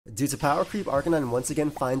Due to power creep, Arcanine once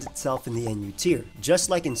again finds itself in the NU tier, just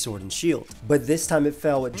like in Sword and Shield. But this time it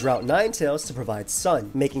fell with Drought Ninetales to provide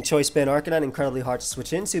Sun, making Choice Band Arcanine incredibly hard to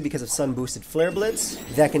switch into because of Sun boosted Flare Blitz,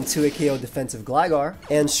 that can 2-hit KO defensive Gligar,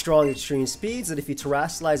 and strong extreme speeds that if you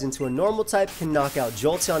Terastallize into a normal type can knock out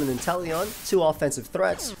Jolteon and Inteleon, two offensive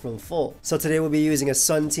threats from full. So today we'll be using a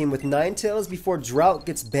Sun team with Ninetales before Drought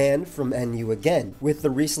gets banned from NU again, with the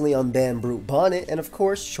recently unbanned Brute Bonnet and of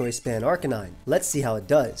course Choice Band Arcanine. Let's see how it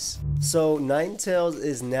does. So Ninetales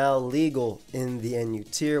is now legal in the NU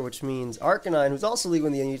tier, which means Arcanine, who's also legal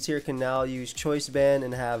in the NU tier, can now use Choice Band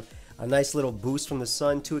and have a nice little boost from the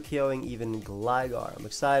Sun, 2 KOing even Gligar. I'm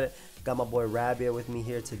excited. Got my boy Rabia with me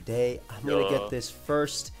here today. I'm gonna get this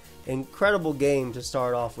first incredible game to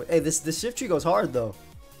start off with. Hey, this shift tree goes hard though.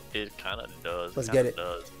 It kind of does. Let's get it.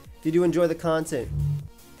 If you do enjoy the content,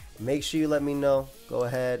 make sure you let me know. Go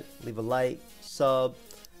ahead, leave a like, sub.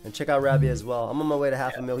 And check out Rabia as well. I'm on my way to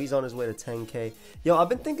half a mil. He's on his way to 10K. Yo, I've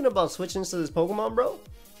been thinking about switching to this Pokemon, bro.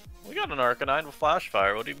 We got an Arcanine with Flash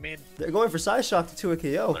Fire. What do you mean? They're going for Side Shock to 2 a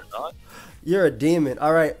KO. They're not. You're a demon.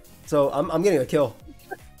 All right, so I'm getting a kill.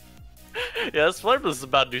 Yeah, this Flare Blitz is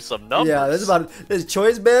about to do some numbers. Yeah, this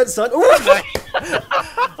Choice Band, son.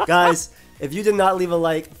 Ooh! Guys, if you did not leave a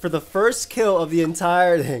like for the first kill of the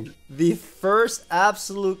entire thing, the first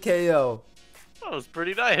absolute KO. That was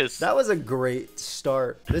pretty nice. That was a great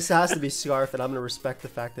start. This has to be Scarf, and I'm going to respect the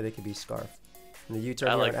fact that it could be Scarf. And the U-turn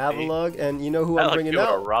here on Avalugg, and you know who I'm bringing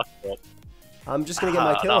out? I'm just going to get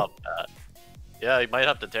my kill. Yeah, you might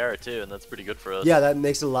have to Terra too, and that's pretty good for us. Yeah, that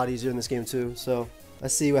makes it a lot easier in this game too. So,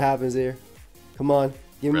 let's see what happens here. Come on,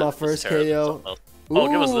 give me my first KO. Oh,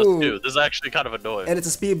 give us this too. This is actually kind of annoying. And it's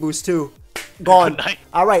a speed boost too. Gone.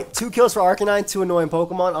 Alright, 2 kills for Arcanine, 2 annoying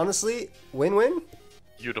Pokemon. Honestly, win-win.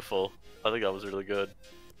 Beautiful. I think that was really good.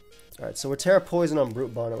 Alright, so we're Terra Poison on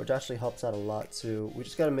Brute Bonnet, which actually helps out a lot too. We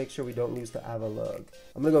just gotta make sure we don't lose to Avalugg.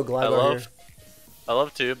 I'm gonna go Gligar here. I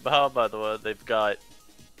love too. How, by the way, they've got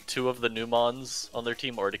 2 of the Numons on their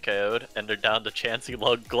team already KO'd, and they're down to Chansey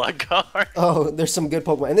Lug Gligar. Oh, there's some good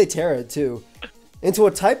Pokemon. And they Terra it too. Into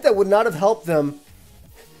a type that would not have helped them.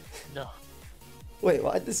 No. Wait,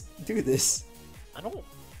 why'd this do this? I don't...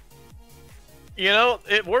 You know,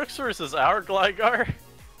 it works versus our Gligar.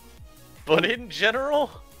 But in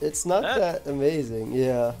general, it's not that amazing.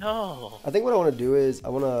 Yeah. No. I think what I want to do is I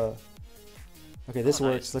want to. Okay, this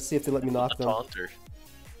works. Nice. Let's see if they let me knock them. Taunter.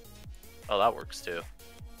 Oh, that works too.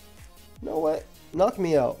 You know what? Knock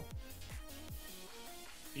me out.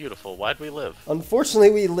 Beautiful. Why'd we live?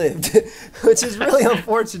 Unfortunately, we lived, which is really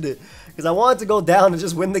unfortunate because I wanted to go down and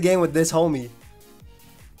just win the game with this homie.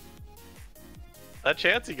 That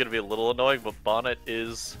Chansey gonna be a little annoying, but Bonnet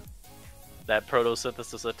is that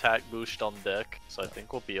Photosynthesis attack boost on deck, so I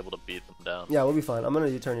think we'll be able to beat them down. Yeah, we'll be fine. I'm gonna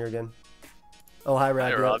U-turn here again. Oh, hi,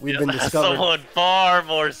 Rabia. We've been discovered. Someone far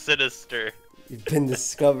more sinister. We've been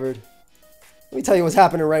discovered. Let me tell you what's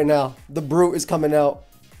happening right now. The Brute is coming out.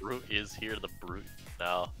 Brute is here, the Brute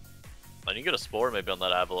now. And you get a Spore maybe on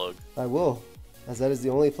that Avalugg. I will, as that is the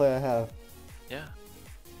only play I have. Yeah.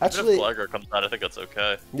 Actually, even if Gligar comes out, I think that's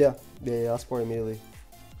okay. Yeah, I'll Spore immediately.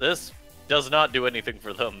 This does not do anything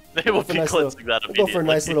for them. They will be cleansing that immediately. We'll go for a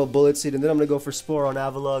nice little Bullet Seed, and then I'm going to go for Spore on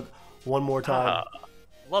Avalugg one more time.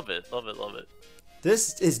 Love it, love it, love it.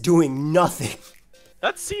 This is doing nothing.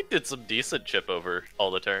 That Seed did some decent chip over all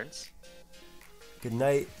the turns. Good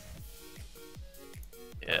night.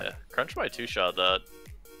 Yeah, Crunch might 2-shot that.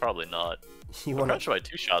 Probably not. Crunch might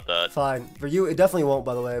 2-shot that. Fine. For you, it definitely won't,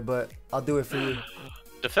 by the way, but I'll do it for you.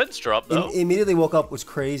 Defense drop, though. Immediately woke up was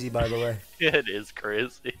crazy, by the way. It is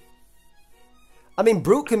crazy. I mean,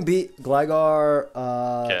 Brute can beat Gligar,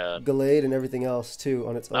 Gallade, and everything else, too,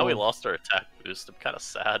 on its own. Now we lost our attack boost. I'm kind of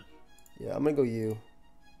sad. Yeah, I'm going to go you.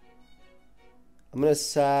 I'm going to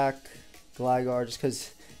sack Gligar just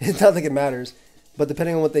because it's not like it matters. But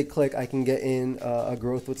depending on what they click, I can get in a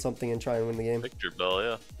growth with something and try and win the game. Victor Bell,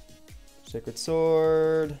 yeah. Sacred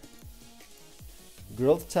Sword.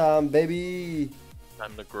 Growth time, baby.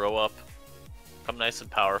 Time to grow up. Come nice and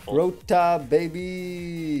powerful. Growth time,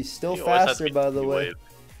 baby. Still faster, by the way.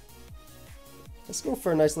 Let's go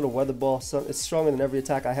for a nice little Weather Ball. So it's stronger than every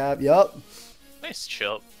attack I have. Yup. Nice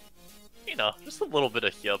chip. You know, just a little bit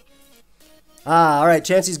of yup. Ah, alright,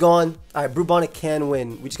 Chansey's gone. Alright, Brute Bonnet can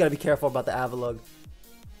win. We just gotta be careful about the Avalugg.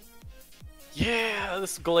 Yeah,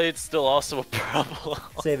 this Glade's still also a problem.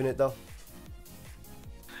 Saving it, though.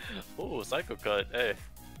 Ooh, Psycho Cut, hey.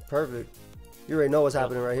 Perfect. You already know what's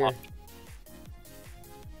happening right here.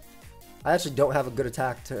 I actually don't have a good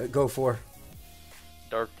attack to go for.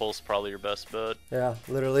 Dark Pulse probably your best bet. Yeah,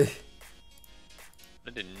 literally.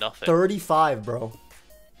 They did nothing. 35, bro.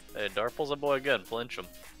 Hey, Dark Pulse that boy again. Flinch him.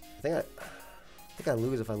 I think I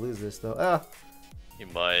lose if I lose this though. Ah, You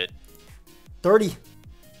might. 30.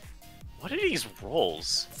 What are these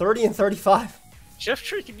rolls? 30 and 35.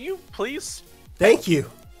 Jeffrey, can you please? Thank you.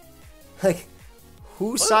 Like,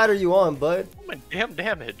 whose side are you on, bud? Oh my damn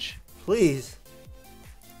damage. Please.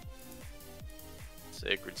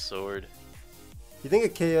 Sacred Sword. You think a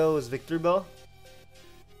KO is Victory Bell?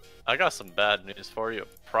 I got some bad news for you.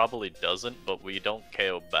 It probably doesn't, but we don't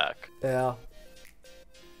KO back. Yeah.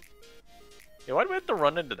 Yeah, why do we have to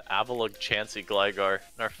run into the Avalugg Chansey Gligar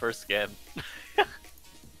in our first game?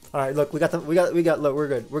 All right, look, look,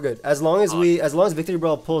 we're good. As long as Victory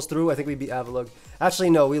Bell pulls through, I think we beat Avalugg.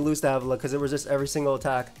 Actually, no, we lose to Avalugg because it resist every single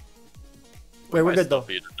attack. Wait, we're good though.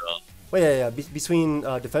 Wait, yeah. Between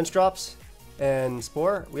defense drops and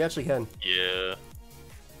Spore, we actually can. Yeah.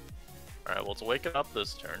 All right, well, it's waking up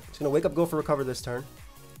this turn. It's gonna wake up, go for recover this turn.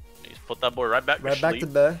 He's put that boy right back to sleep. Right back to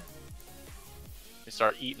bed. We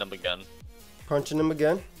start eating him again. Crunching him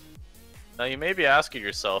again. Now you may be asking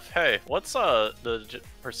yourself, hey, what's the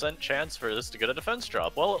percent chance for this to get a defense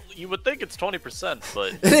drop? Well, you would think it's 20%,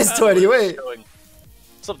 but it is 20. Wait,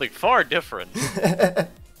 something far different.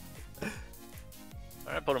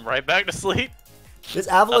 All right, put him right back to sleep. This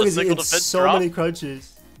Avalugg is eating so many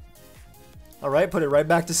crunches. All right, put it right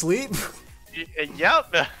back to sleep.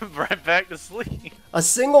 Yep, right back to sleep. A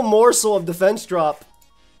single morsel of defense drop.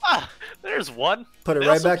 Ah, there's one. Put it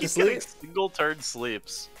right back to sleep. Single turn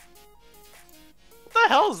sleeps. What the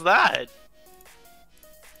hell is that?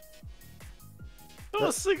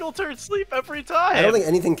 A single turn sleep every time. I don't think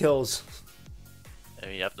anything kills. I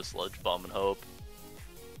mean, you have to sludge bomb and hope.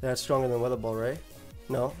 That's stronger than Weather Ball, right?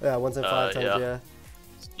 No, yeah, 1 in 5 times,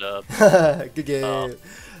 yeah. Good game.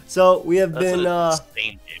 So we have been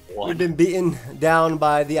we've been beaten down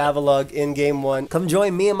by the Avalugg in game 1. Come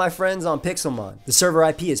join me and my friends on Pixelmon. The server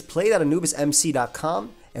IP is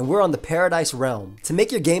played@anubismc.com, and we're on the Paradise Realm. To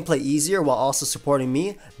make your gameplay easier while also supporting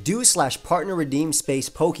me, do/partner redeem space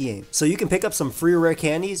pokeaim, so you can pick up some free rare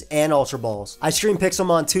candies and Ultra Balls. I stream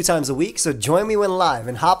Pixelmon 2 times a week, so join me when live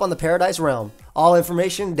and hop on the Paradise Realm. All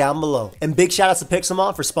information down below. And big shout outs to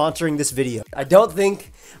Pixelmon for sponsoring this video. I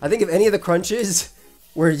think if any of the crunches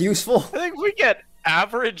were useful, I think we get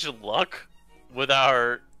average luck with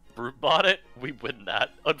our Brute Bonnet, we win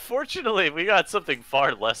that. Unfortunately, we got something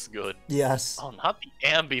far less good. Yes. Oh, not the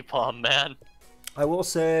Ambipom, man. I will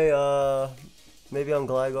say, maybe on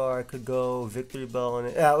Gligar I could go Victory Bell on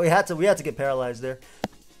it. Yeah, we had to get paralyzed there.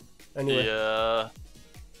 Anyway. Yeah.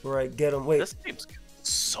 Right, get him. Wait. This game's gonna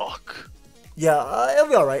suck. Yeah, it'll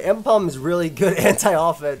be alright. Ambipom is really good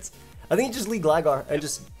anti-offense. I think you just lead Gligar and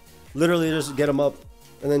just literally just get him up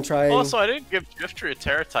and then try and... Also, I didn't give Driftry a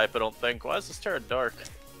Terra type, I don't think. Why is this Terra Dark?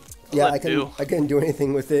 Yeah, I couldn't do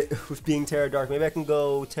anything with it with being Terra Dark. Maybe I can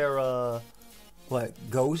go Terra,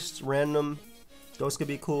 Ghost random. Ghost could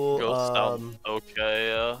be cool. Ghost okay,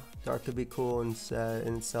 yeah. Dark could be cool in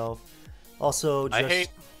itself. Also, just... I hate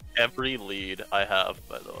every lead I have,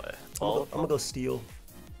 by the way. I'm gonna go Steel.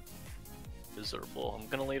 Miserable. I'm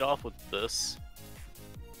gonna lead off with this.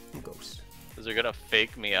 Ghost. Is they're gonna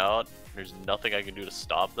fake me out. There's nothing I can do to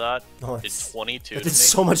stop that. Oh, it's 22 It to did me.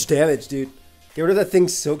 so much damage, dude. Get rid of that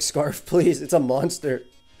thing's Silk Scarf, please. It's a monster.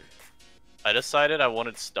 I decided I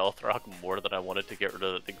wanted Stealth Rock more than I wanted to get rid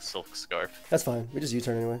of the thing's Silk Scarf. That's fine. We just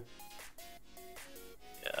U-turn anyway.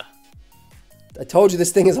 Yeah. I told you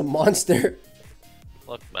this thing is a monster.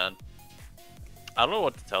 Look, man. I don't know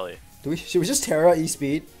what to tell you. Should we just Terra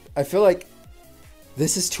E-Speed? I feel like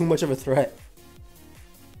this is too much of a threat.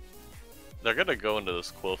 They're gonna go into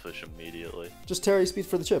this Quillfish immediately. Just Terra E-Speed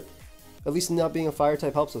for the chip. At least not being a fire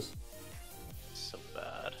type helps us. So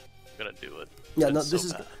bad. I'm gonna do it. Yeah, no, this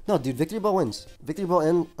is... No, dude, Victory Bell wins. Victory Bell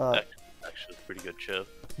and... Actually, pretty good chip.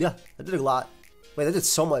 Yeah, I did a lot. Wait, I did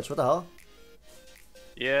so much. What the hell?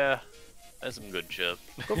 Yeah, that's some good chip.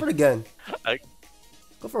 Go for it again.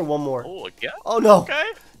 Go for one more. Oh, again? Oh, no.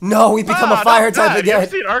 Okay. No, we become a fire type again. You ever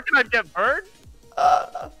seen Arcanine get burned?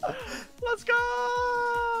 Let's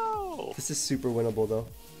go! This is super winnable, though.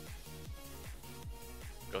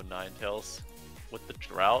 Go Ninetales with the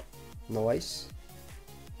Drought. No ice.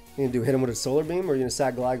 You gonna hit him with a Solar Beam, or you gonna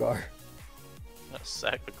sack Gligar? I'm gonna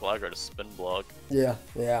sack the Gligar to Spin Block. Yeah,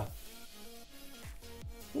 yeah.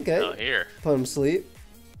 Okay. Now here. Put him to sleep.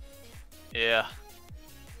 Yeah.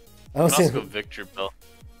 I don't see. Go Victory Bell.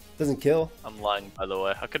 Doesn't kill. I'm lying, by the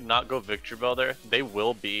way. I could not go Victory Bell there. They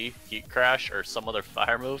will be Heat Crash or some other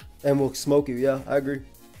fire move. And we'll smoke you. Yeah, I agree.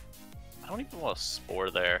 I don't even want to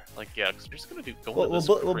Spore there. Like, yeah, because they're just gonna do. Well,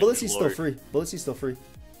 Blissey's still free. Blissey's still free.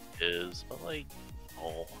 Is, but like,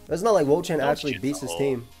 oh. It's not like Wo-Chan actually beats his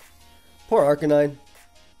team. Poor Arcanine.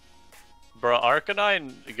 Bro,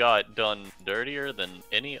 Arcanine got done dirtier than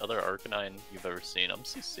any other Arcanine you've ever seen. I'm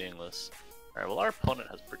seeing this. Alright, well our opponent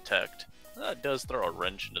has Protect. That does throw a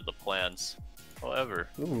wrench into the plans. However...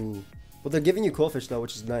 Ooh. Well, they're giving you Cool Fish though,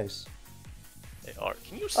 which is nice. They are.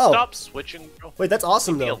 Can you stop switching, bro? Wait, that's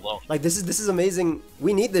awesome though. Like this is amazing.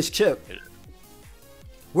 We need this chip.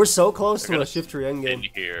 We're so close to a Shiftry endgame. In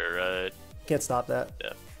here, right? Can't stop that.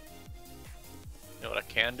 Yeah. You know what I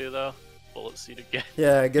can do though? Bullet Seed again.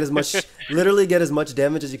 Yeah, get as much, literally get as much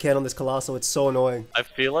damage as you can on this Colossal. It's so annoying. I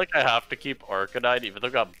feel like I have to keep Arcanine even though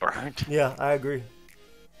I got burned. Yeah, I agree.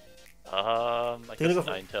 I guess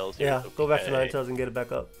Ninetales here. Yeah, go back to Ninetales and get it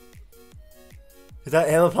back up. Cause that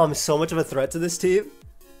Amapalm is so much of a threat to this team.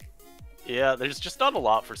 Yeah, there's just not a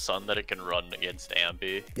lot for Sun that it can run against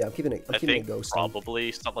Ambi. Yeah, I'm keeping it. I'm keeping it Ghost.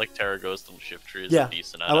 Probably something like Terra Ghost and Shiftry is a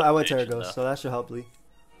decent. I went Terra Ghost, so that should help Lee.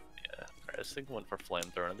 Yeah, I just think I went for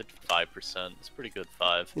Flamethrower. I did 5%. It's pretty good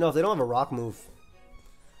 5. You know, if they don't have a rock move,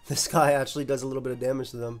 this guy actually does a little bit of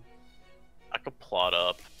damage to them. I could plot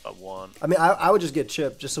up at 1. I mean, I would just get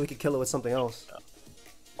Chip just so we could kill it with something else. Yeah.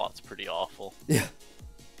 Plot's pretty awful. Yeah.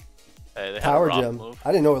 Hey, they Power have a rock Gem. move.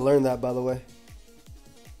 I didn't know we learned that, by the way.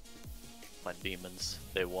 My demons,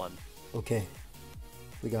 they won. Okay.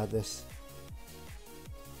 We got this.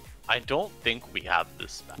 I don't think we have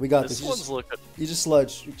this map. We got this. You just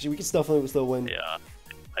sludge. We can definitely still win. Yeah,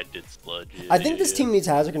 I did sludge. I think this team needs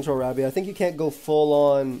hazard control, Rabia. I think you can't go full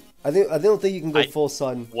on. I don't think you can go full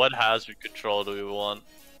Sun. What hazard control do we want?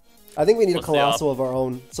 I think we need a Colossal of our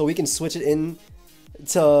own, so we can switch it in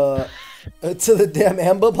to the damn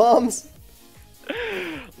Amba Bombs.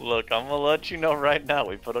 Look, I'm gonna let you know right now.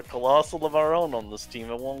 We put a Colossal of our own on this team.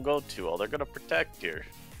 It won't go too well. They're gonna protect here.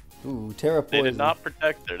 Ooh, Terra Poison. They did not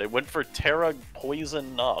protect there. They went for Terra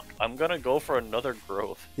Poison Knock. I'm gonna go for another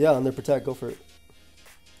Growth. Yeah, on their protect, go for it.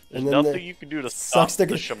 There's nothing you can do to stop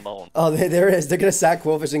the Shimon. Oh, there it is. They're gonna sack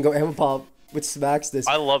Quillfish and go Amapalm, which smacks this.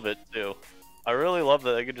 I love it too. I really love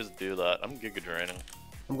that they could just do that. I'm Giga Draining.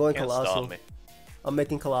 I'm going Colossal. I'm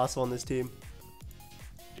making Colossal on this team.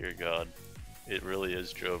 Dear God. It really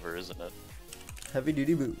is Jover, isn't it? Heavy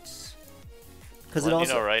duty boots. Because you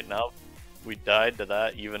know, right now, we died to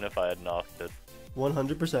that even if I had knocked it.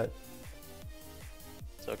 100%.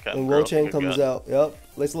 It's okay. And Will Chain comes out. Yep.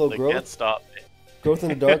 Nice little growth. Can't stop me. Growth in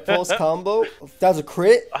the Dark Pulse combo. That's a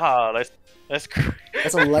crit. Ah, that's crit.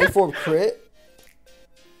 That's a Life Orb crit.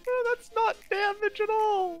 That's not damage at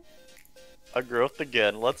all. A Growth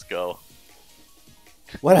again. Let's go.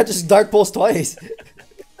 Why not just Dark Pulse twice?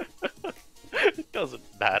 It doesn't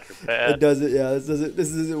matter, man. It doesn't. Yeah, this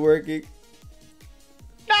isn't working.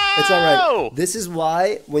 No! It's alright. This is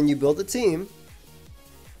why when you build a team,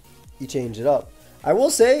 you change it up. I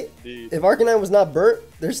will say, if Arcanine was not burnt,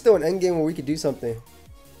 there's still an endgame where we could do something.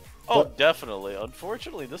 Oh, but, definitely.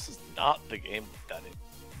 Unfortunately, this is not the game that it.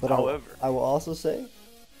 But however, I will also say,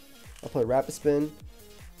 I'll put Rapid Spin,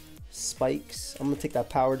 Spikes. I'm gonna take that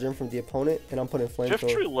Power Gem from the opponent, and I'm putting Flamethrower.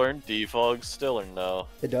 Shiftry learn Defog still or no?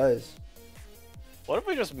 It does. What if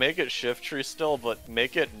we just make it Shiftry still, but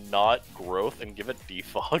make it not Growth and give it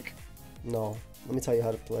Defog? No. Let me tell you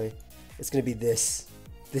how to play. It's gonna be this.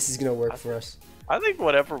 This is gonna work for us. I think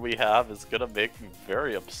whatever we have is gonna make me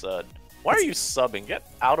very upset. Why are you subbing? Get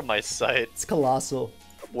out of my sight. It's Colossal.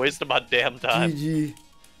 I'm wasting my damn time. GG.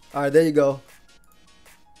 Alright, there you go.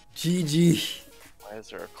 GG. Why is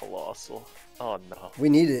there a Colossal? Oh no. We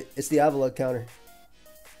need it. It's the Avalugg counter.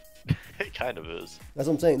 It kind of is. That's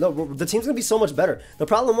what I'm saying. No, the team's gonna be so much better. The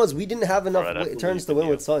problem was we didn't have enough turns to win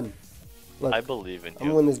with Sun. Look, I believe in you. I'm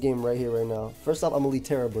gonna win this game right here, right now. First off, I'm gonna lead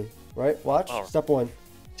terribly. Right? Watch. Oh, Step 1.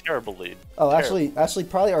 Terrible lead. Oh, actually,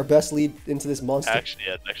 probably our best lead into this monster. Actually,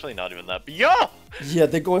 yeah, actually not even that. But yo! Yeah,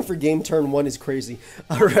 they're going for game turn 1 is crazy.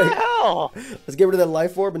 All right. What the hell? Let's get rid of that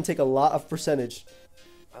Life Orb and take a lot of percentage.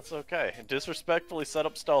 That's okay. Disrespectfully set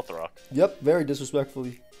up Stealth Rock. Yep, very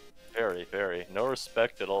disrespectfully. Very, very. No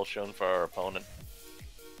respect at all shown for our opponent.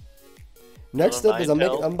 Next up is I'm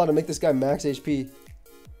about to make this guy max HP.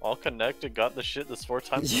 All connected, got the shit that's 4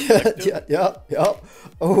 times Yeah.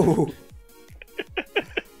 Oh.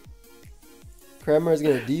 Kramer's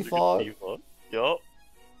gonna defog. Yup.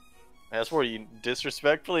 That's where you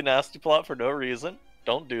disrespectfully nasty plot for no reason.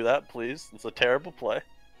 Don't do that, please. It's a terrible play.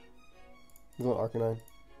 He's going Arcanine.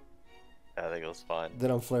 I think it was fine. Then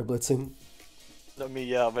I'm Flare Blitzing. I mean,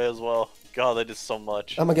 yeah, may as well. God, they did so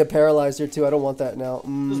much. I'm gonna get paralyzed here too. I don't want that now.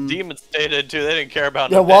 This demon stayed in too. They didn't care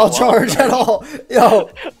about. Yeah, wall charge at all. Yo.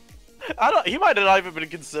 He might have not even been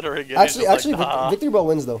considering it. Actually, Victory Bell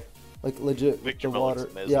wins though. Like legit. Victory Bell water.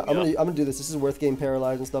 Yeah, I'm gonna do this. This is worth game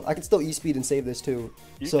paralyzed and stuff. I can still E-speed and save this too.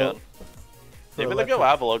 You can. Maybe they go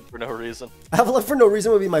Avalugg for no reason. Avalugg for no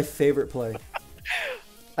reason would be my favorite play.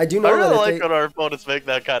 I do know I really that like when our opponents make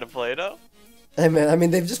that kind of play, though. Hey man, I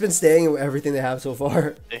mean they've just been staying in everything they have so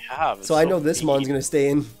far. They have. So I know this mon's gonna stay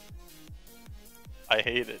in. I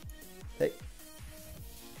hate it. Hey.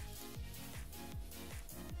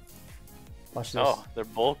 Watch this. Oh, they're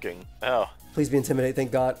bulking. Oh. Please be Intimidate,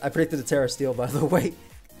 thank God. I predicted a Terra Steel, by the way.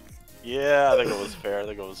 Yeah, I think it was fair. I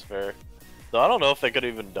think it was fair. No, I don't know if they could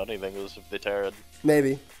have even done anything if they Terra'd.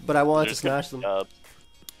 Maybe, but I wanted to smash them.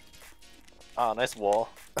 Ah, nice wall.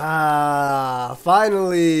 Ah,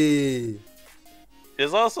 finally!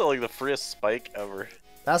 It's also like the freest spike ever.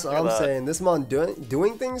 That's what I'm saying. This mon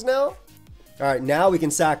doing things now? Alright, now we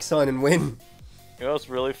can sack Sun and win. You know what's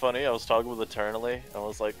really funny? I was talking with Eternally, and I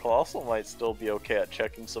was like, Colossal might still be okay at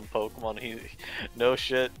checking some Pokemon. He, no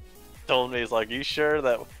shit, told me, he's like, you sure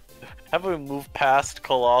that, have we moved past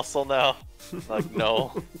Colossal now? I'm like,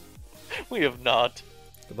 no, we have not.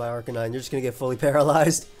 Goodbye Arcanine, you're just gonna get fully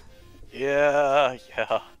paralyzed. Yeah,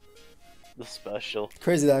 the special.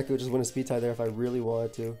 Crazy that I could just win a speed tie there if I really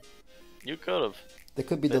wanted to. You could have. They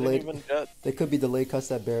could be delayed. They could be delayed cuts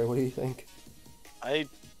that bear. What do you think? I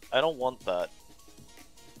don't want that.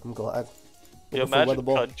 I'm glad. You imagine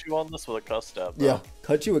Cut-You on this with a cuss stab, bro. Yeah,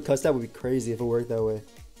 Cut-You with cuss stab would be crazy if it worked that way.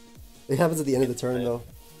 It happens at the end of the turn though.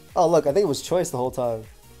 Oh look, I think it was Choice the whole time.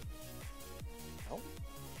 I don't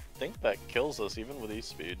think that kills us even with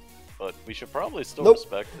E-Speed, but we should probably still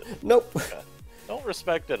respect it. Nope. Okay. Don't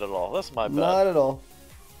respect it at all. That's my bad. Not at all.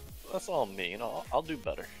 That's all me. You know, I'll do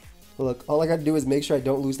better. Look, all I gotta do is make sure I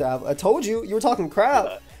don't lose the Avalugg. I told you, you were talking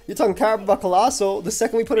crap. You're talking crap about Colossal. The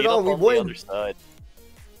second we put it on, we won. The other side.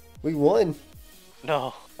 We won.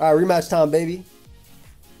 No. Alright, rematch time, baby.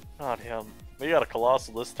 God damn. We got a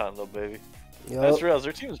Colossal this time, though, baby. Yep. That's real.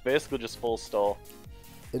 Their team's basically just full stall.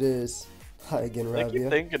 It is. Hi again, Rabia. I keep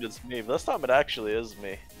thinking it's me, but this time it actually is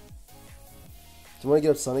me. Do you want to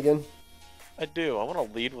get up Sun again? I do. I want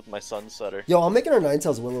to lead with my Sunsetter. Yo, I'm making our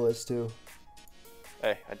Ninetales Will-O-Wisp too.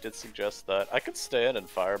 Hey, I did suggest that. I could stay in and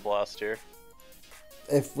Fire Blast here.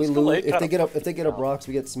 If we lose, if they get up rocks,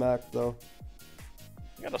 we get smacked though.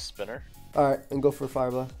 You got a spinner. All right, and go for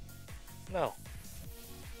Fire Blast. No.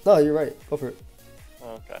 No, you're right. Go for it.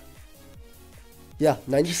 Okay. Yeah,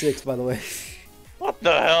 96 by the way. What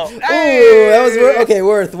the hell? Hey! Ooh, that was okay.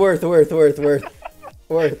 Worth.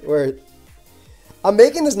 Worth. I'm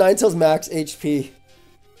making this Ninetales max HP.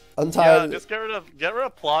 I'm tired. Yeah, just get rid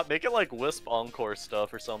of plot. Make it like Wisp Encore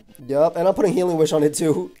stuff or something. Yup, and I'm putting Healing Wish on it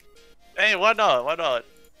too. Hey, why not? Why not?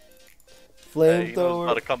 Flamethrower.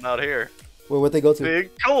 About to come out here. Wait, what'd they go to?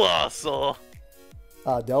 Big Colossal.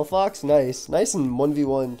 Ah, Delphox, nice and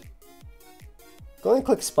 1v1. Go ahead and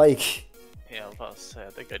click Spike. Yeah, I was about to say. I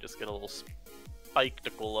think I just get a little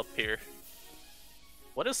spiketicle up here.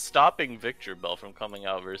 What is stopping Victor Bell from coming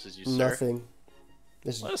out versus you, sir? Nothing.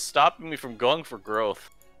 What is stopping me from going for growth?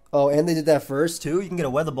 Oh, and they did that first too? You can get a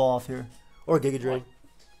Weather Ball off here. Or a Giga Drain.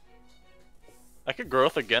 I could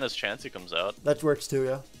growth again as Chansey comes out. That works too,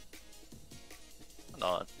 yeah. Why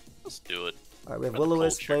not? Let's do it. Alright, we have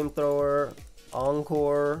Will-O-Wisp, Flamethrower,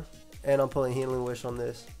 Encore, and I'm pulling Healing Wish on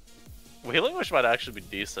this. Well, Healing Wish might actually be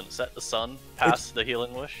decent. Set the Sun past the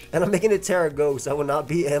Healing Wish. And I'm making it Terra Ghost. I will not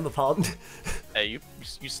be Ambipom. Hey,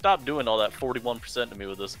 you stop doing all that 41% to me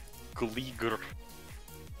with this Gleeger.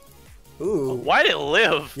 Ooh. Why did it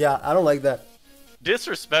live? Yeah, I don't like that.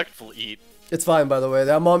 Disrespectful eat. It's fine, by the way.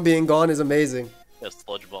 That Mom being gone is amazing. Yeah,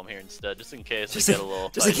 Sludge Bomb here instead, just in case they get a little.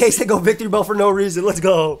 Just in case they go Victory Bell for no reason. Let's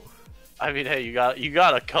go. I mean, hey, you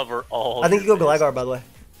gotta cover all. I think you go Gligar, by the way.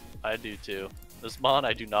 I do too. This Mon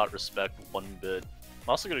I do not respect one bit. I'm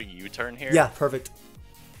also gonna U-turn here. Yeah, perfect.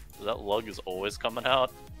 That lug is always coming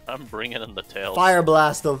out. I'm bringing in the tails. Fire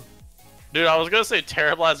Blast them. Dude, I was gonna say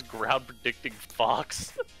Terra Blast ground predicting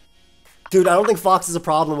Fox. Dude, I don't think Fox is a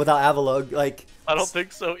problem without Avalugg. Like, I don't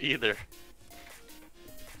think so either.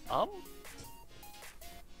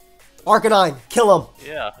 Arcanine, kill him.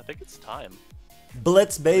 Yeah, I think it's time.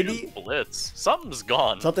 Blitz, baby. Blitz. Something's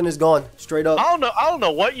gone. Something is gone. Straight up. I don't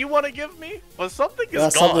know what you want to give me, but something is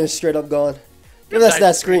gone. Something is straight up gone. Give us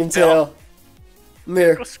that Scream Tail. Come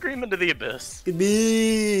here. Go scream into the abyss. Could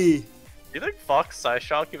be. Do you think Fox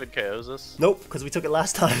Psyshock even KOs us? Nope, because we took it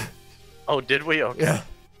last time. Oh, did we? Okay. Yeah.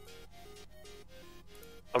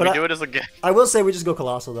 We do it as a game. I will say we just go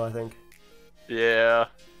Colossal though, I think. Yeah.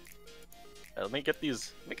 Let me get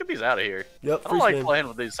these out of here. Yep, I don't like playing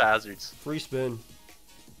with these hazards. Free spin.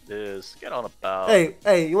 It is. Get on about.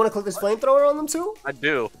 Hey, you want to click this Flamethrower on them too? I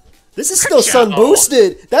do. This is still Sun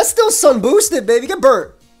boosted. That's still Sun boosted, baby. Get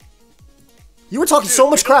burnt. You were talking so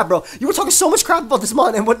much crap, bro. You were talking so much crap about this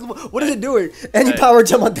Mon, and what is it doing? And you power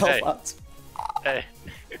gem on Delphox. Hey.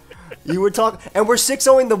 You were talking, and we're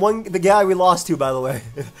 6-0ing the guy we lost to, by the way.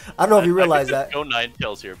 I don't know if you realize that. Go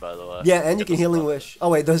Ninetales here, by the way. Yeah, and you can Healing Wish. Oh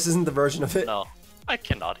wait, this isn't the version of it. No, I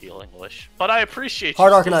cannot Healing Wish, but I appreciate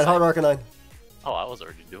Hard you Arcanine, Hard Arcanine. Oh, I was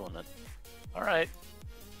already doing it. All right.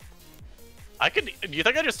 I could. Do you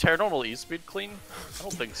think I just tear normal E-speed clean? I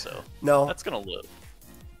don't think so. No. That's gonna live.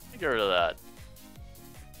 Get rid of that.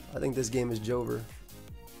 I think this game is Jover.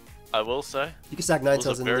 I will say. You can sack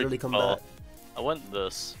Ninetales and literally come back. I went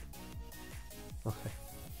this. Okay.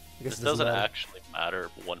 I guess This doesn't actually matter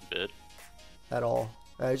one bit. At all.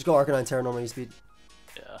 Alright, just go Arcanine, Terra Normal E-speed.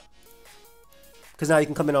 Yeah. Because now you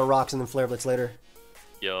can come in on rocks and then Flare Blitz later.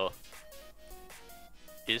 Yo.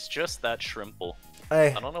 It's just that Shrimple.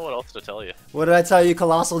 Hey. I don't know what else to tell you. What did I tell you?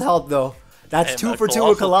 Colossal help though. That's 2 for 2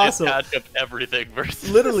 with Colossal. Patch up everything versus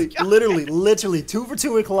literally 2 for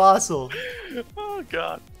 2 with Colossal. Oh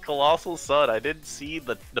god. Colossal Sun. I didn't see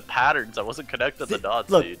the patterns. I wasn't connected to the dots.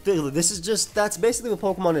 Look, dude. this is just, that's basically what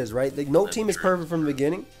Pokemon is, right? Like, no team is perfect from the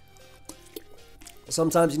beginning.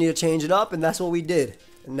 Sometimes you need to change it up, and that's what we did.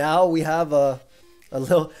 And now we have a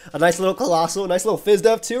nice little Colossal, a nice little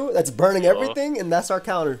Fizdef too. That's burning everything, and that's our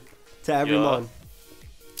counter to every mon.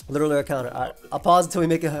 Literally our counter. All right, I'll pause until we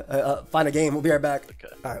make find a game. We'll be right back.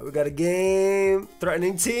 Okay. All right, we got a game.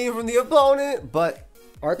 Threatening team from the opponent, but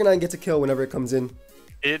Arcanine gets a kill whenever it comes in.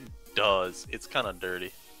 It does. It's kind of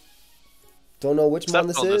dirty. Don't know which mon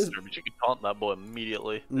this is. But you can taunt that boy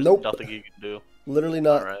immediately. There's Nope. nothing you can do. Literally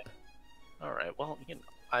not. All right. Well, you know,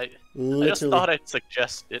 I just Literally. thought I'd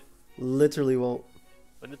suggest it, Literally won't.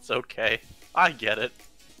 but it's okay. I get it.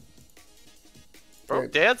 Bro, Yeah.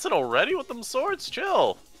 dancing already with them swords?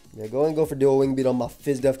 Chill. Yeah, go for dual wing beat on my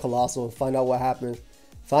Fizdef Colossal and find out what happens.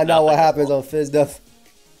 Find out what happens on Fizdef.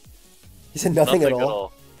 He said nothing at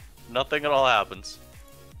all. Nothing at all happens.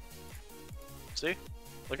 See?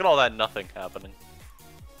 Look at all that nothing happening.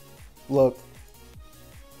 Look.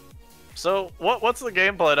 So, what's the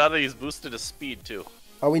gameplay now that he's boosted his speed too?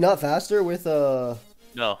 Are we not faster with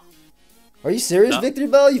No. Are you serious, No. Victor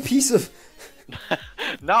Bell? You piece of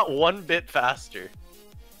Not one bit faster.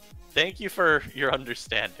 Thank you for your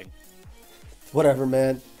understanding. Whatever,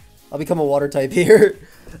 man. I'll become a water type here.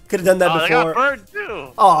 Could have done that Oh, they before. got burned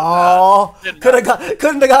too. Oh, couldn't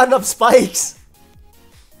have gotten up spikes.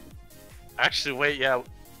 Actually, wait, yeah.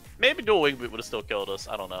 Maybe dual wing boot would have still killed us.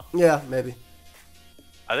 I don't know. Yeah, maybe.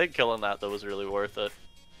 I think killing that though was really worth it.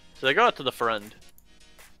 So they go out to the friend.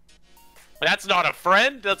 That's not a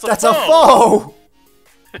friend. That's a foe.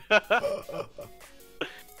 a foe.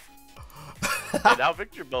 And now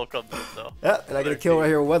Victor Bell comes in though. Yeah, and I get a kill right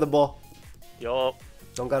here with Weather Ball. Yo.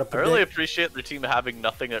 Don't gotta I predict. really appreciate their team having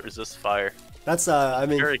nothing that resists fire. That's I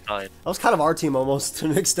mean, Very kind. that was kind of our team almost to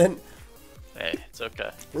an extent. Hey, it's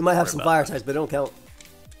okay. We might have some fire types, but they don't count.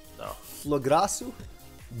 No. Flograsu,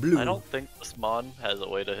 blue. I don't think this mon has a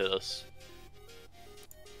way to hit us.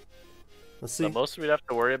 Let's see. The most we'd have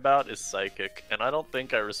to worry about is Psychic, and I don't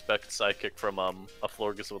think I respect Psychic from a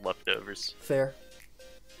Florgus with leftovers. Fair.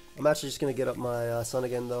 I'm actually just gonna get up my Sun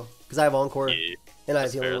again though, because I have Encore and I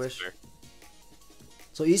have Healing Wish. Fair.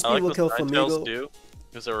 So E-Speed will kill Flamigo.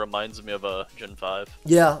 Because it reminds me of a Gen 5.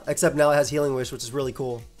 Yeah, except now it has Healing Wish, which is really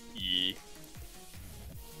cool. Yeah.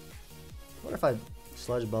 I wonder if I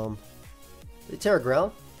Sludge Bomb. They Terra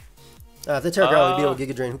Ground? If they Terra Ground, we'd be able to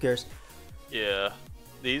Giga Drain. Who cares? Yeah.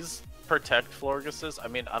 These protect Florguses. I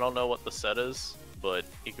mean, I don't know what the set is, but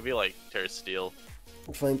it could be like Terra Steel.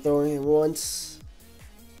 Flamethrower him once.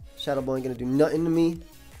 Shadow Ball ain't gonna do nothing to me.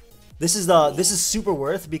 This is super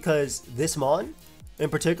worth because this mon in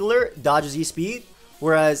particular dodges E-Speed,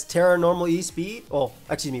 whereas Terra normal E-Speed,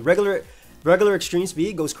 regular extreme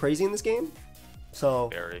speed goes crazy in this game. So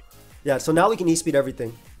Very. yeah, so now we can E-Speed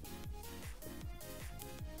everything.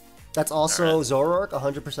 That's also Zoroark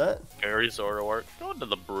 100%. Very Zoroark. Go into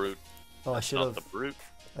the Brute. Oh, I should have. Not the Brute.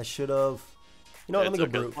 I should have. You know what? Let me go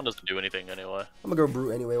Brute. This one doesn't do anything anyway. I'm gonna go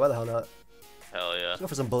Brute anyway. Why the hell not? Hell yeah. Let's go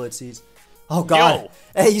for some Bullet Seeds. Oh god. Yo!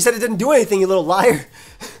 Hey, you said it didn't do anything, you little liar.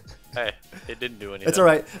 Hey, it didn't do anything. It's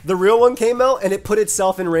alright. The real one came out and it put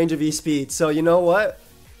itself in range of E-Speed. So you know what?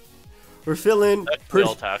 We're feeling pretty.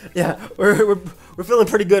 Yeah, we're feeling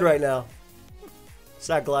pretty good right now.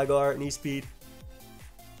 Sack Gligar and E-Speed.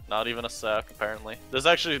 Not even a sack, apparently. This is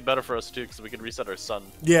actually better for us too, because we can reset our sun.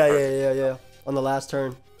 Yeah. On the last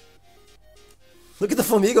turn. Look at the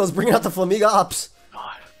Flamigos bringing out the Flamigops.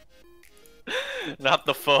 God. Not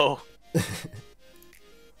the foe.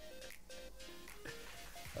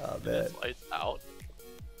 Oh man. Lights out.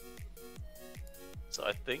 So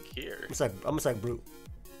I think here. I'm gonna sack Brute.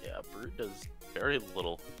 Yeah, Brute does very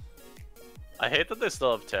little. I hate that they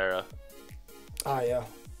still have Terra. Ah yeah.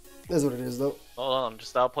 That's what it is, though. Hold on,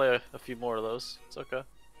 just outplay a few more of those. It's okay.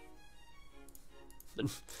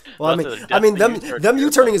 Well, I mean, them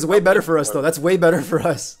U-turning is way better for us, though. That's way better for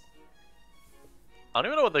us. I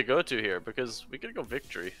don't even know what they go to here, because we could go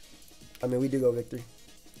victory. I mean, we do go victory.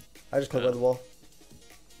 I just click on the wall.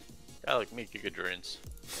 Guy like me, Giga Drains.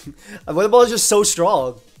 Weather Ball is just so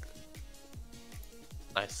strong.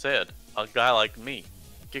 I said, a guy like me,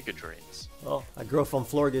 Giga Drains. Oh, I grew up on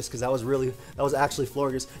Florges because that was actually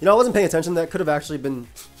Florges. You know, I wasn't paying attention. That could have actually been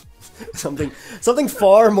something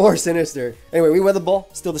far more sinister. Anyway, we Weather Ball,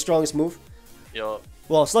 still the strongest move. Yo.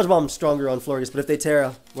 Well, Sludge Bomb's stronger on Florges, but if they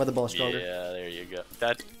Terra, Weather Ball's stronger. Yeah, there you go.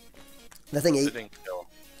 That thing 8.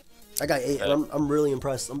 I got 8, and I'm really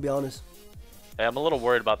impressed. I'm gonna be honest. Hey, I'm a little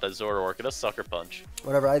worried about that Zoroark. It does Sucker Punch.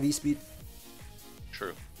 Whatever, I have E-Speed.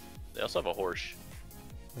 True. They also have a Horse.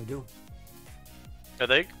 They do. I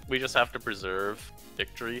think we just have to preserve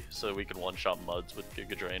victory so we can one-shot Muds with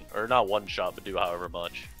Giga Drain. Or not one-shot, but do however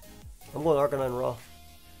much. I'm going Arcanine Raw.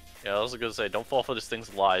 Yeah, I was gonna say, don't fall for this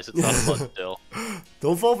thing's lies. It's not a Mud still.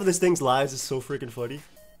 Don't fall for this thing's lies. It's so freaking funny.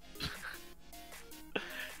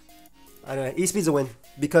 I don't know. E-Speed's a win.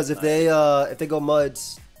 Because if they go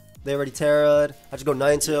Muds, they already Terra'd. I just go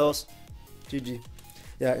Ninetales. GG.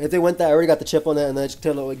 Yeah, if they went that, I already got the chip on that, and then I just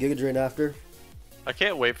tell it with Giga Drain after. I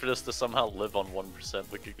can't wait for this to somehow live on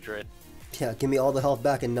 1% with Giga Drain. Yeah, give me all the health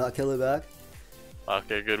back and not kill it back.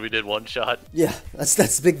 Okay, good. We did one shot. Yeah,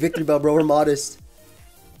 that's big victory bell, bro. We're modest.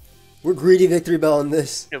 We're greedy victory bell on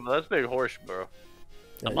this. Yeah, but that's big horse, bro.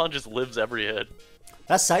 That mon just lives every hit.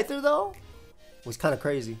 That Scyther, though, was kind of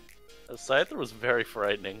crazy. The Scyther was very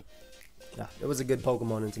frightening. Yeah, it was a good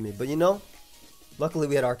Pokemon into me. But you know, luckily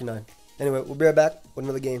we had Arcanine. Anyway, we'll be right back with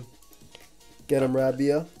another game. Get him,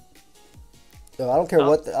 Rabia. Yo, I don't care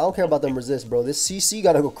I don't care about them resist, bro. This CC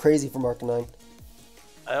gotta go crazy from Arcanine.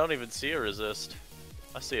 I don't even see a resist.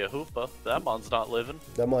 I see a Hoopa. That mon's not living.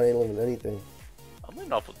 That mon ain't living anything. I'm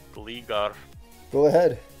leaving off with Gligar. Go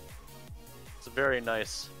ahead. It's very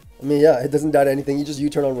nice. I mean, yeah, it doesn't die to anything. You just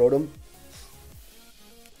U-turn on Rotom.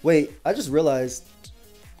 Wait, I just realized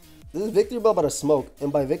this is Victory Bell about to smoke,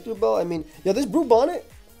 and by Victory Bell I mean, yo, this Brew Bonnet.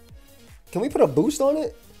 Can we put a boost on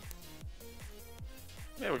it?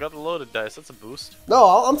 Yeah, we got the loaded dice. That's a boost.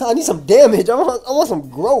 No, I need some damage. I want some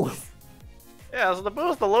growth. Yeah, so the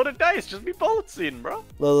boost, the loaded dice. Just be bullet seeding, bro.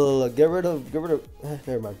 Look, get rid of.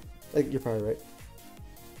 Never mind. You're probably right.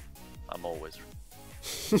 I'm always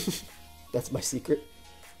right. That's my secret.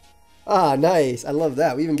 Ah, nice. I love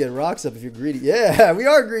that. We even get rocks up if you're greedy. Yeah, we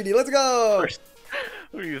are greedy. Let's go.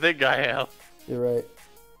 Who do you think I am? You're right.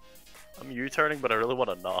 I'm U-turning, but I really want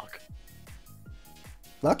to knock.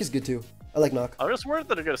 Knock is good too. I like Knock. I'm just worried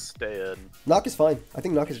that I'm gonna stay in. Knock is fine. I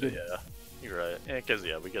think Knock is good. Yeah, you're right. Yeah, because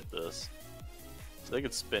yeah, we get this. So they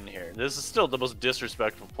could spin here. This is still the most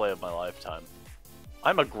disrespectful play of my lifetime.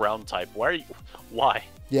 I'm a ground type. Why are you? Why?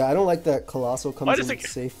 Yeah, I don't like that Colossal comes in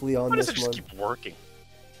safely on this one. Why does it just keep working?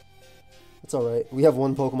 It's alright. We have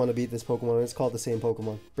one Pokemon to beat this Pokemon, and it's called the same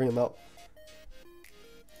Pokemon. Bring him out.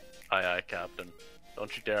 Aye, aye, Captain.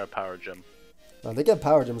 Don't you dare Power Gem. No, they get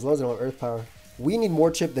Power Gem as long as they don't have Earth Power. We need more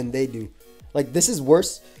chip than they do. Like, this is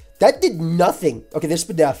worse. That did nothing. Okay, there's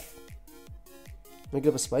Spadef. Make it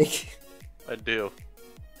up a spike. I do.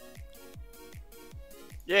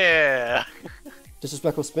 Yeah!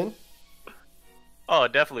 Disrespectful spin? Oh,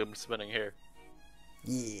 definitely I'm spinning here.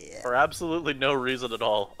 Yeah. For absolutely no reason at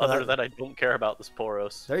all, other than I don't care about this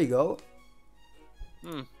Poros. There you go.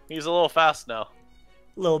 He's a little fast now.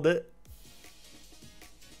 A little bit.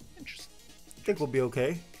 Interesting. I think we'll be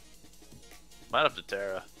okay. Might have to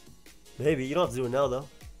Terra. Maybe. You don't have to do it now, though.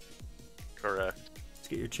 Correct. Let's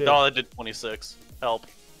get your chip. No, I did 26. Help.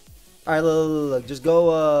 Alright, look. Just go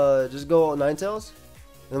Ninetales.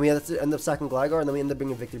 And then we end up sacking Gligar, and then we end up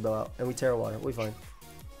bringing Victory Bell out. And we Terra Water. We'll be fine.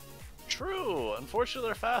 True. Unfortunately,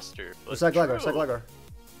 they're faster. But sack Gligar. Sack Gligar.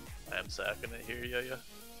 I am sacking it here, yeah.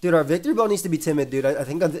 Dude, our Victory Bell needs to be timid, dude. I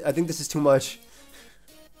think this is too much.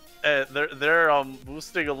 They're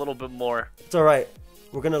boosting a little bit more. It's alright.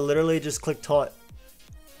 We're gonna literally just click taunt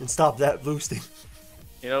and stop that boosting.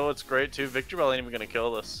 You know what's great too? Victory Bell ain't even gonna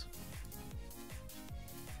kill this.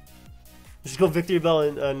 Just go Victory Bell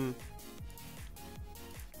and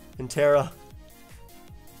Terra.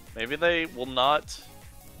 Maybe they will not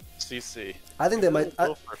CC. I think they might.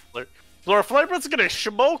 Florflabr's gonna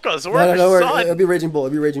smoke us. No, it'll be Raging Bull.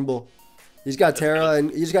 It'll be Raging Bull. You just got Terra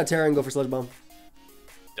and go for Sludge Bomb.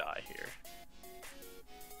 Die here.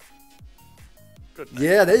 Good.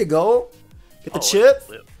 Yeah, there you go. Get the chip.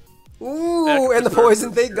 Ooh, and the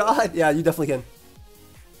poison. Thank God. Yeah, you definitely can.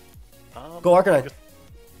 Go Arcanine.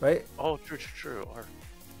 Right? Oh, true.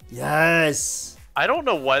 Yes. I don't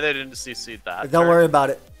know why they didn't CC that. Don't worry about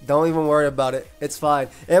it. Don't even worry about it. It's fine.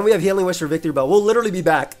 And we have Healing Wish for Victory Bell. We'll literally be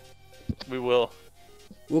back. We will.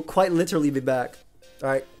 We'll quite literally be back.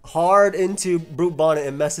 Alright. Hard into Brute Bonnet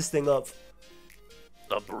and mess this thing up.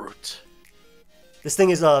 The Brute. This thing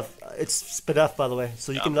is, it's Spadef, by the way.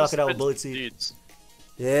 So you can knock it out with Bullet Seed.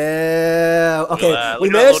 Yeah. Okay. We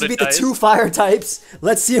managed to beat the 2 fire types.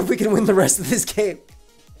 Let's see if we can win the rest of this game.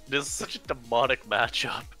 This is such a demonic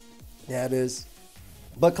matchup. Yeah, it is.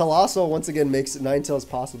 But Colossal once again makes Ninetales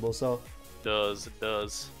possible, so. It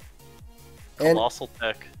does. Colossal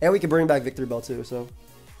tech. And we can bring back Victory Bell too, so. You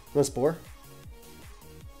want Spore?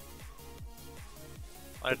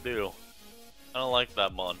 I do. I don't like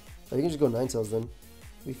that mon. Oh, you can just go Ninetales then.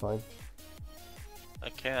 Be fine. I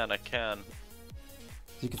can.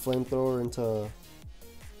 You can Flamethrower into.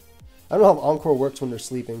 I don't know how Encore works when they're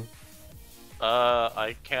sleeping.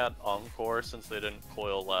 I can't Encore since they didn't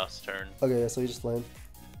coil last turn. Okay, yeah, so you just Flame.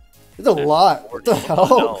 It's a lot. What the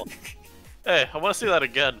hell? Hey, I want to see that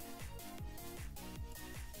again.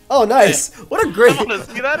 Oh, nice. Hey, what a great. I want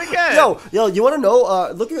to see that again. Yo, you want to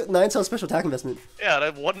know? Look at Ninetales special attack investment. Yeah, I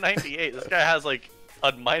have 198. This guy has like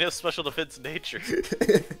a minus special defense nature.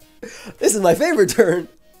 This is my favorite turn.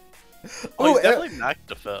 Oh, he's definitely max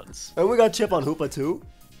defense. And we got Chip on Hoopa too.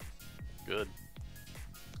 Good.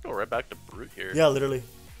 Let's go right back to Brute here. Yeah, literally.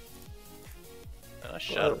 And I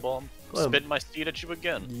Shadow Ball him. Spin my seed at you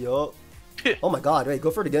again. Yup. Oh my god, wait, go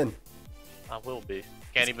for it again. I will be.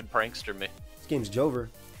 Can't even prankster me. This game's Jover.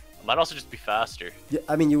 I might also just be faster. Yeah,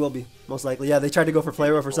 I mean, you will be, most likely. Yeah, they tried to go for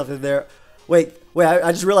Flare Rough or something there. Wait,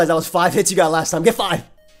 I just realized that was 5 hits you got last time. Get 5.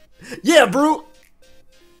 Yeah, Brute.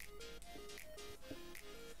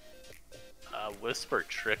 Whisper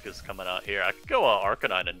Trick is coming out here. I could go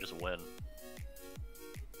Arcanine and just win.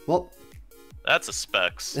 Well, that's a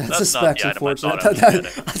Specs. That's a Specs, not the item I thought I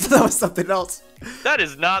thought that was something else. That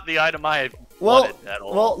is not the item I wanted at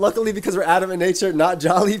all. Well, luckily because we're Adam in nature, not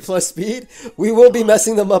Jolly plus speed, we will be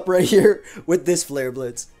messing them up right here with this Flare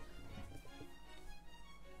Blitz.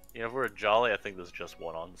 You know, if we're Jolly, I think there's just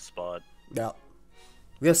one on the spot. Yeah.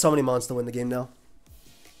 We have so many mons to win the game now.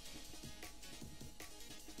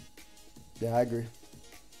 Yeah, I agree.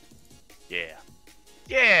 Yeah.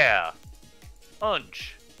 Yeah!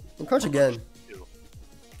 Punch! And Crunch again.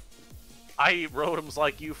 I eat rotoms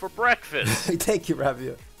like you for breakfast! Thank you,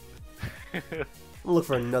 Rabia. I'm gonna look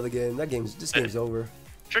for another game. This game's over.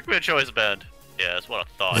 Trick me a Choice Band. Yeah, that's what I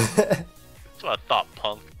thought. That's what I thought,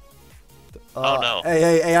 punk. Oh no.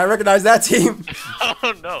 Hey, I recognize that team!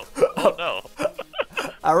 Oh no. Oh no.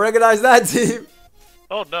 I recognize that team!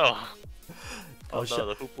 Oh no. Oh no,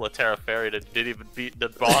 the Hoopla Terra Fairy didn't even beat the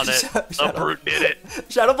Bonnet. The Brute did it.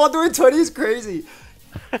 Shadow Ball doing 20 is crazy.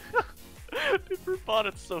 Dude, Brute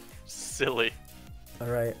Bonnet's so silly.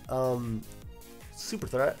 Alright, Super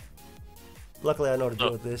Threat. Luckily I know how to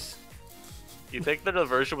deal with this. You think they're the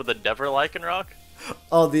version with the Never Lycanroc?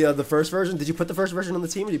 Oh, the first version? Did you put the first version on the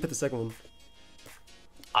team or did you put the second one?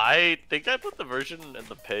 I think I put the version in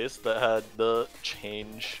the pace that had the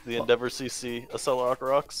change, the Endeavor CC Accelerock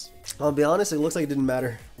rocks. I'll be honest, it looks like it didn't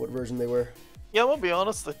matter what version they were. Yeah, I'll be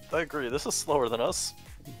honest, I agree. This is slower than us.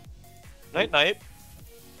 Night night.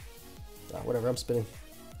 Whatever, I'm spinning.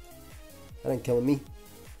 That ain't killing me.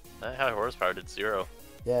 That high horsepower did 0.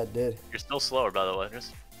 Yeah, it did. You're still slower, by the way.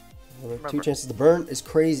 Just 2 chances to burn is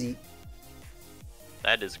crazy.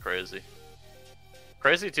 That is crazy.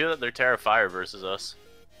 Crazy too that they're Terra Fire versus us.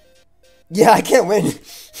 Yeah, I can't win.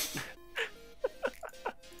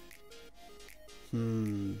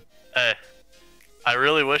 Hey, I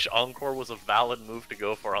really wish Encore was a valid move to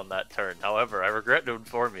go for on that turn. However, I regret to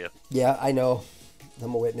inform you. Yeah, I know.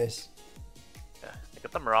 I'm a witness. Yeah,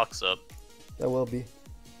 get them rocks up. That will be.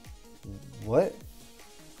 What?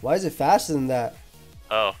 Why is it faster than that?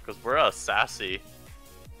 Oh, because we're sassy.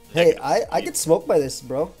 Hey, I get smoked by this,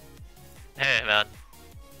 bro. Hey, man.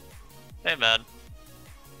 Hey, man.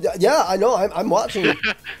 Yeah, I know. I'm watching.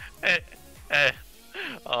 hey.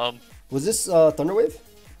 Was this Thunderwave?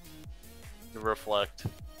 Reflect.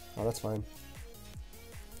 Oh, that's fine.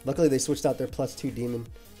 Luckily, they switched out their +2 demon.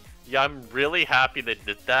 Yeah, I'm really happy they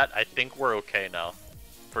did that. I think we're okay now.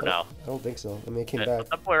 For now. I don't think so. I mean, it came back. Put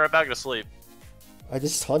that boy right back to sleep. I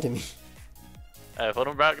just taunted me. Hey, put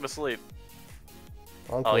him back to sleep.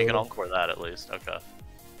 Encore, oh, you can Encore that at least. Okay.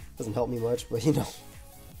 Doesn't help me much, but you know.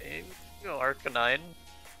 There you go, Arcanine.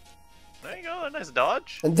 There you go, a nice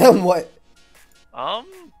dodge. And then what? I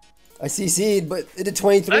CC'd, but it did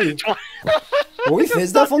 23. Were we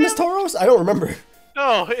fizzed off on this Tauros? I don't remember.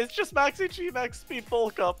 No, it's just max HP, max speed,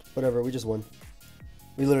 bulk up. Whatever, we just won.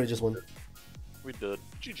 We literally just won. We did.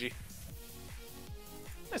 GG.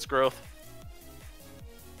 Nice growth.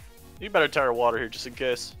 You better Terra Water here just in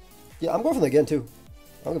case. Yeah, I'm going for the again too.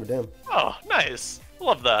 I don't give a damn. Oh, nice.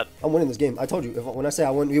 Love that. I'm winning this game. I told you. When I say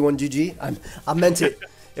we won GG, I meant it.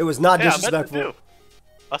 It was not disrespectful. I meant it too.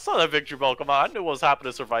 I saw that victory bell come on. I knew what was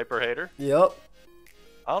happening to Sir Viper hater. Yep.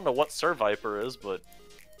 I don't know what Sir Viper is, but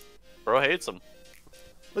bro hates him.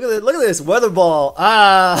 Look at this weather ball.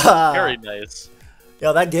 Ah. Very nice.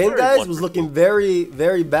 Yo, that game, Very guys, wonderful. was looking very,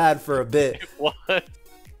 very bad for a bit. What?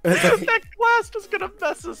 That glass is gonna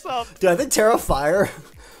mess us up. Dude, I think Terra Fire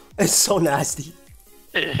is so nasty.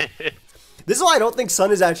 This is why I don't think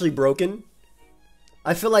Sun is actually broken.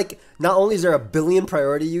 I feel like not only is there a billion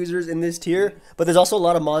priority users in this tier, but there's also a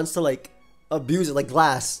lot of mons to like abuse it. Like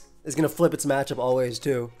Glass is gonna flip its matchup always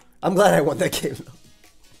too. I'm glad I won that game though.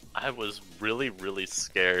 I was really, really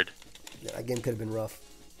scared. Yeah, that game could have been rough.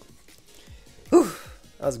 Whew.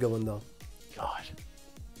 That was a good one though. God.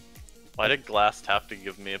 Why did Glass have to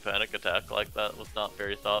give me a panic attack like that? It was not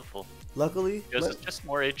very thoughtful. Luckily, Is it just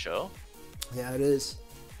more HO? yeah, it is.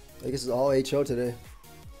 I guess it's all HO today.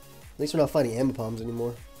 At least we're not fighting Ambipoms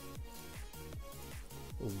anymore.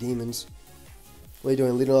 Those demons. What are you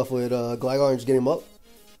doing? Leading off with Gligar and just getting him up?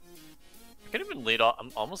 I can't even lead off.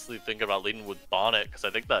 I'm honestly thinking about leading with Bonnet because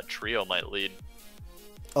I think that trio might lead.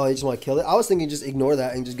 Oh, you just want to kill it? I was thinking just ignore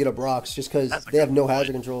that and just get up rocks just because they have no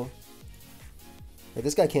hazard control. Like,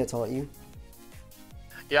 this guy can't taunt you.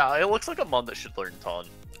 Yeah, it looks like a mon that should learn Taunt.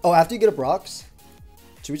 Oh, after you get up rocks?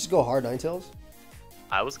 Should we just go hard Ninetales?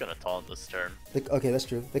 I was gonna Taunt this turn. Okay, that's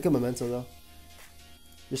true. They could Memento though.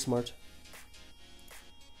 You're smart.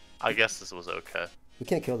 I guess this was okay. We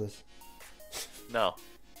can't kill this. No.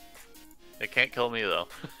 They can't kill me though.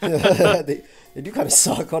 they do kind of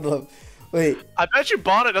suck. Hold up. Wait. I bet you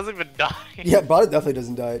Bonnet doesn't even die. Yeah, Bonnet definitely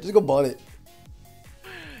doesn't die. Just go Bonnet.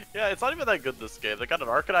 Yeah, it's not even that good this game. They got an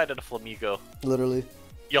Arcanine and a Flamigo. Literally.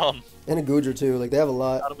 Yum. And a Goodra too. Like, they have a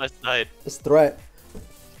lot. Out of my sight. It's threat.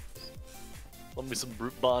 Love me some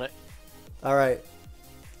Brute Bonnet. Alright.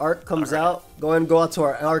 Arc comes out. Go ahead and go out to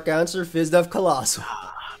our Arc answer. Fizdev Colossal.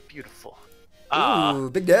 Ah, beautiful. Ooh,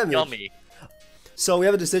 big damage. Yummy. So we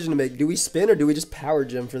have a decision to make. Do we spin or do we just power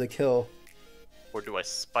gem for the kill? Or do I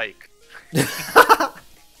spike?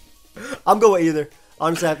 I'm going with either.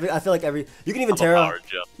 Honestly, I feel like you can even Terra.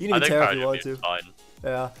 You can even Terra if you want to. Fine.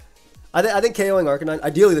 Yeah. I think KOing Arcanine.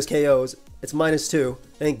 Ideally, this KOs. It's -2.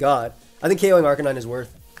 Thank God. I think KOing Arcanine is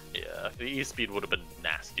worth. Yeah, the E-Speed would have been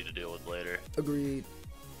nasty to deal with later. Agreed.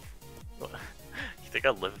 You think I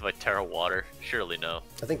live if I Terra Water? Surely no.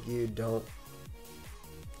 I think you don't.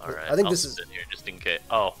 Alright, I think I'll this is. sit here just in case.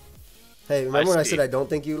 Oh. Hey, remember when I said I don't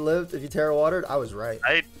think you lived if you Terra Watered? I was right.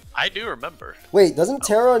 I do remember. Wait, doesn't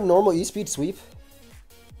Terra normal E-Speed sweep?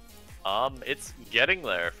 It's getting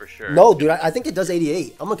there for sure. No, dude, I think it does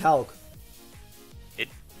 88. I'm a calc. It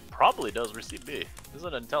probably does receive B. This is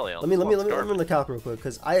an Inteleon. Let me run the calc real quick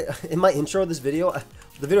because in my intro of this video,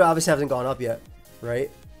 the video obviously hasn't gone up yet, right?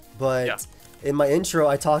 But Yeah. in my intro,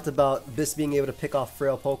 I talked about this being able to pick off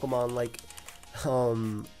frail Pokemon like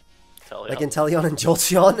Inteleon and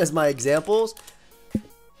Jolteon as my examples.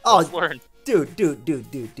 Oh, Let's learn. dude.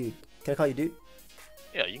 Can I call you dude?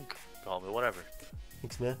 Yeah, you can call me whatever.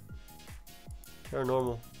 Thanks, man.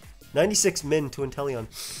 Paranormal. 96 min to Inteleon.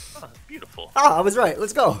 Oh, beautiful. Ah, I was right.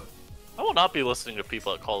 Let's go. I will not be listening to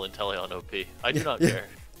people that call Inteleon OP. I do not care.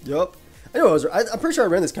 Yup. I know I was right. I'm pretty sure I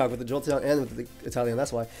ran this calc with the Jolteon and with the Italian.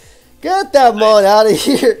 That's why. Get that mon out of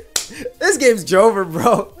here. This game's Jover,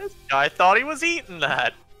 bro. This guy thought he was eating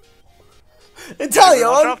that. Italian.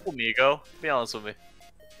 Watch out for me, go. Be honest with me.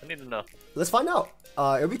 I need to know. Let's find out.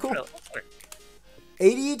 It'll be cool. Really?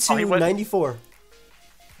 80 to 94.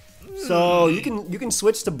 So you can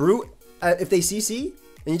switch to Brute if they CC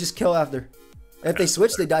and you just kill after. And if they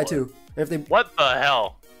switch, they die too. And if they What the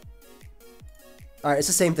hell? All right, it's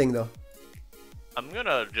the same thing though. I'm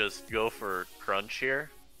gonna just go for Crunch here.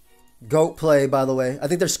 Goat play, by the way. I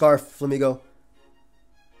think they're Scarf, Flamigo.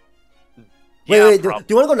 Yeah, Wait, do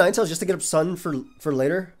you want to go Ninetales just to get up Sun for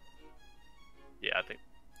later? Yeah, I think.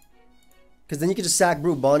 Because then you can just sack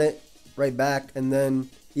Brute, Bonnet right back, and then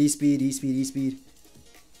E-Speed. Yeah.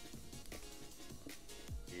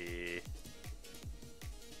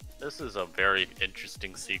 This is a very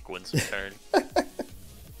interesting sequence of turn.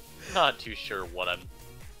 Not too sure what I'm.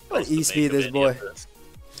 E-Speed this boy.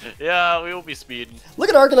 Yeah, we will be speeding. Look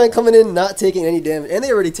at Arcanine coming in, not taking any damage, and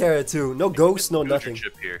they already Terra too. No ghost, no nothing.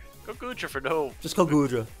 Chip here. Go Goodra for no. Just go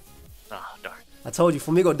Goodra. Ah, darn. I told you,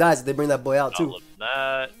 Flamigo dies if they bring that boy out too.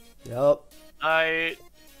 That. Yup. And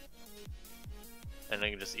I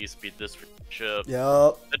can just E-Speed this for chip.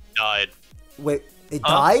 Yup. It died. Wait, it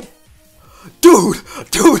died? Dude,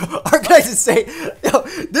 Arcanine's insane. Yo,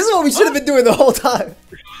 this is what we should have been doing the whole time.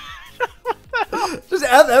 Just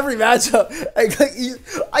F every matchup.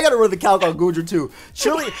 I gotta run the calc on Goodra too.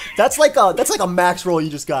 Surely that's like a max roll you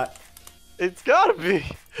just got. It's gotta be.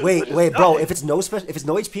 Wait, bro. If it's no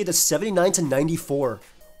HP, that's 79 to 94.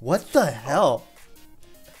 What the hell?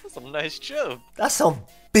 That's some nice joke. That's some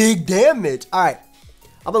big damage. All right,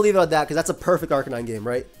 I'm gonna leave it at that because that's a perfect Arcanine game,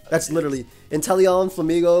 right? That's literally Inteleon,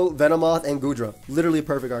 Flamigo, Venomoth, and Goodra. Literally a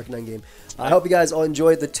perfect Arcanine game. I hope you guys all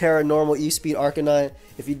enjoyed the Terra Normal E-Speed Arcanine.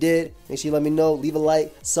 If you did, make sure you let me know. Leave a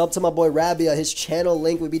like. Sub to my boy Rabia. His channel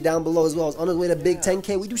link will be down below as well. He's on his way to big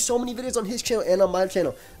 10K. We do so many videos on his channel and on my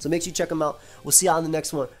channel. So make sure you check him out. We'll see y'all in the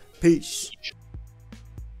next one. Peace.